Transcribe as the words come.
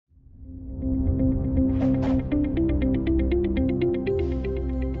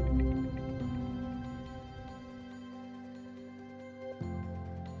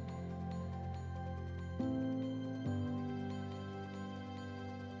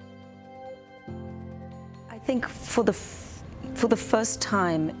think for the first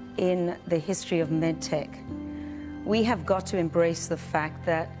time in the history of medtech, we have got to embrace the fact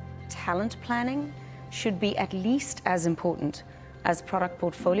that talent planning should be at least as important as product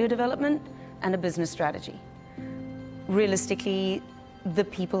portfolio development and a business strategy. Realistically, the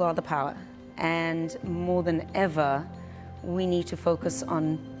people are the power, and more than ever, we need to focus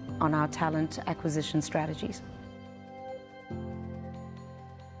on our talent acquisition strategies.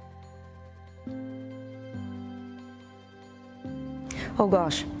 Oh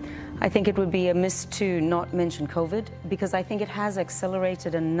gosh, I think it would be amiss to not mention COVID, because I think it has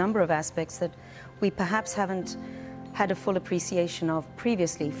accelerated a number of aspects that we perhaps haven't had a full appreciation of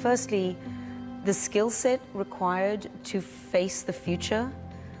previously. Firstly, the skill set required to face the future.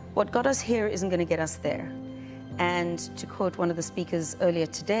 What got us here isn't going to get us there. And to quote one of the speakers earlier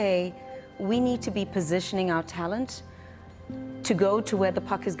today, we need to be positioning our talent to go to where the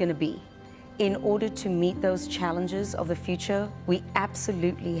puck is going to be. In order to meet those challenges of the future, we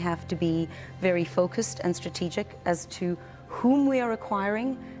absolutely have to be very focused and strategic as to whom we are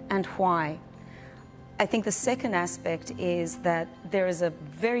acquiring and why. I think the second aspect is that there is a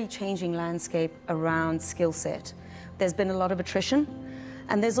very changing landscape around skill set. There's been a lot of attrition,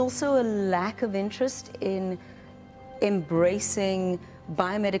 and there's also a lack of interest in embracing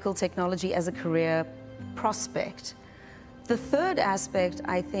biomedical technology as a career prospect. The third aspect,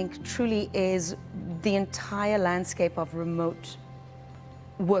 I think, truly is the entire landscape of remote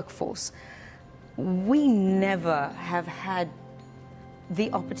workforce. We never have had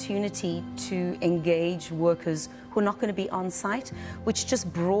the opportunity to engage workers who are not going to be on site, which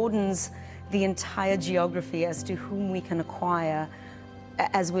just broadens the entire geography as to whom we can acquire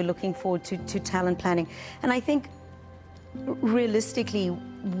as we're looking forward to talent planning. And I think realistically,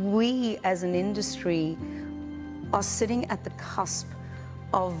 we as an industry are sitting at the cusp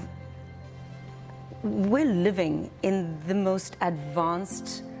of, we're living in the most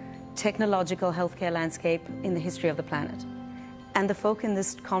advanced technological healthcare landscape in the history of the planet. And the folk in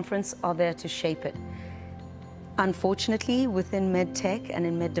this conference are there to shape it. Unfortunately, within medtech and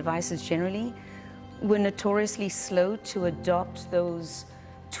in med devices generally, we're notoriously slow to adopt those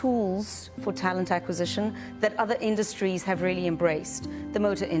tools for talent acquisition that other industries have really embraced. The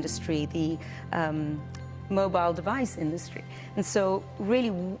motor industry, the mobile device industry. And so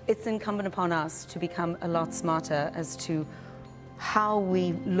really it's incumbent upon us to become a lot smarter as to how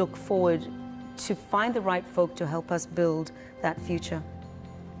we look forward to find the right folk to help us build that future.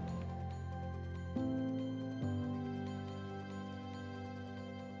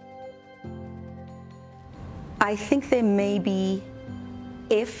 I think there may be,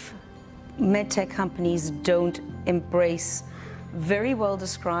 if medtech companies don't embrace very well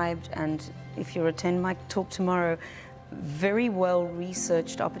described, and if you attend my talk tomorrow, very well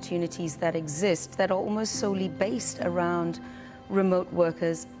researched opportunities that exist that are almost solely based around remote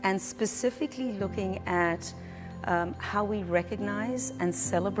workers, and specifically looking at how we recognize and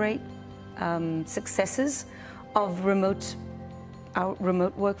celebrate successes of our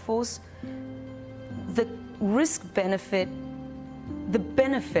remote workforce. The risk-benefit, the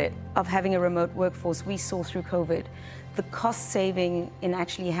benefit of having a remote workforce we saw through COVID. The cost saving in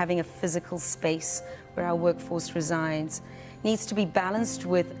actually having a physical space where our workforce resides needs to be balanced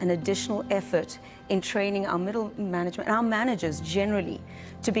with an additional effort in training our middle management and our managers generally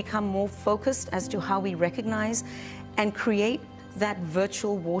to become more focused as to how we recognize and create that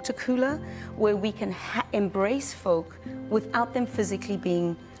virtual water cooler where we can embrace folk without them physically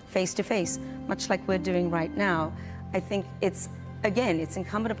being face-to-face, much like we're doing right now. I think it's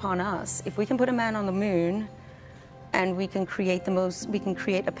incumbent upon us. If we can put a man on the moon and we can create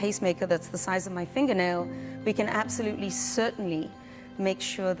a pacemaker that's the size of my fingernail, we can absolutely certainly make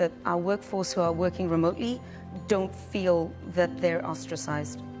sure that our workforce who are working remotely don't feel that they're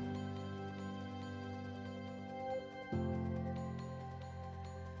ostracized.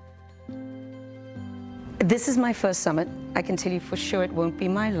 This is my first summit. I can tell you for sure it won't be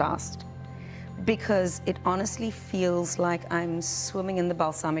my last, because it honestly feels like I'm swimming in the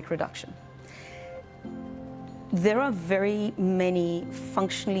balsamic reduction. There are very many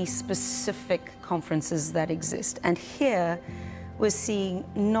functionally specific conferences that exist, and here we're seeing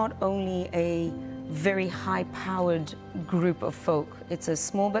not only a very high-powered group of folk, it's a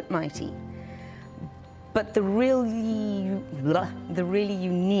small but mighty, but the really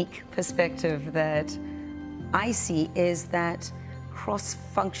unique perspective that I see is that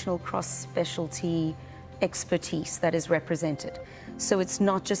cross-functional, cross-specialty expertise that is represented. So it's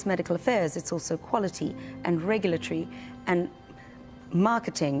not just medical affairs, it's also quality and regulatory and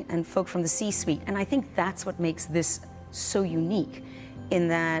marketing and folk from the C-suite. And I think that's what makes this so unique, in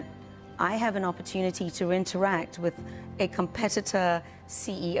that I have an opportunity to interact with a competitor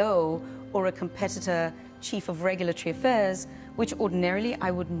CEO or a competitor chief of regulatory affairs, which ordinarily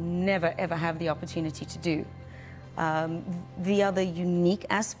I would never ever have the opportunity to do. The other unique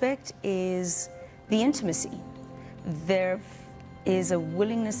aspect is the intimacy. There is a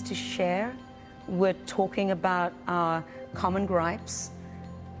willingness to share. We're talking about our common gripes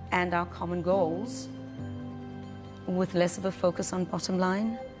and our common goals with less of a focus on bottom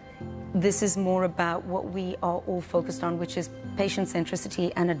line. This is more about what we are all focused on, which is patient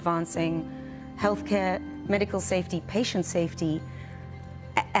centricity and advancing healthcare, medical safety, patient safety,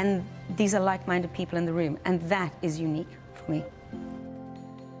 and these are like-minded people in the room, and that is unique for me.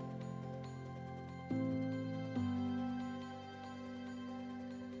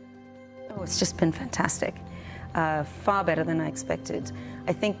 Oh, it's just been fantastic. Far better than I expected.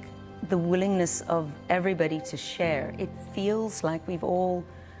 I think the willingness of everybody to share, it feels like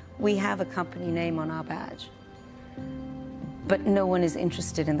we have a company name on our badge, but no one is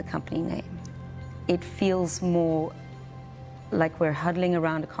interested in the company name. It feels more like we're huddling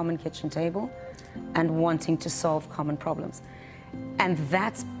around a common kitchen table and wanting to solve common problems. And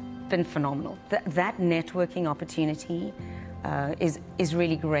that's been phenomenal. That networking opportunity is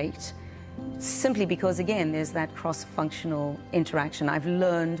really great. Simply because, again, there's that cross-functional interaction. I've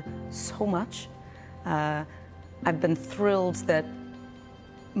learned so much. I've been thrilled that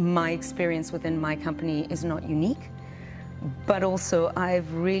my experience within my company is not unique, but also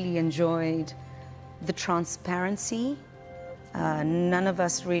I've really enjoyed the transparency. None of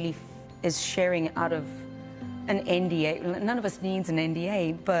us really is sharing out of an NDA. None of us needs an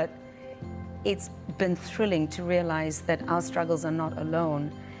NDA, but it's been thrilling to realize that our struggles are not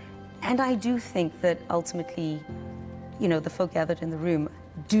alone. And I do think that ultimately, you know, the folk gathered in the room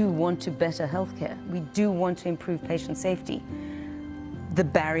do want to better healthcare. We do want to improve patient safety. The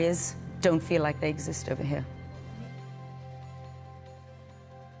barriers don't feel like they exist over here.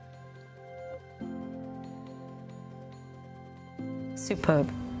 Superb.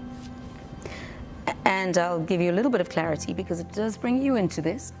 And I'll give you a little bit of clarity because it does bring you into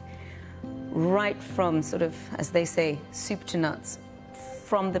this. Right from sort of, as they say, soup to nuts.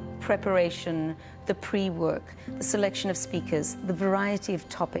 From the preparation, the pre-work, the selection of speakers, the variety of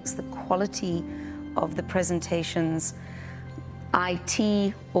topics, the quality of the presentations,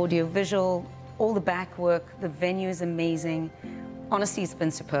 IT, audio-visual, all the back work, the venue is amazing. Honestly, it's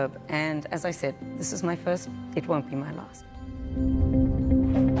been superb. And as I said, this is my first, it won't be my last.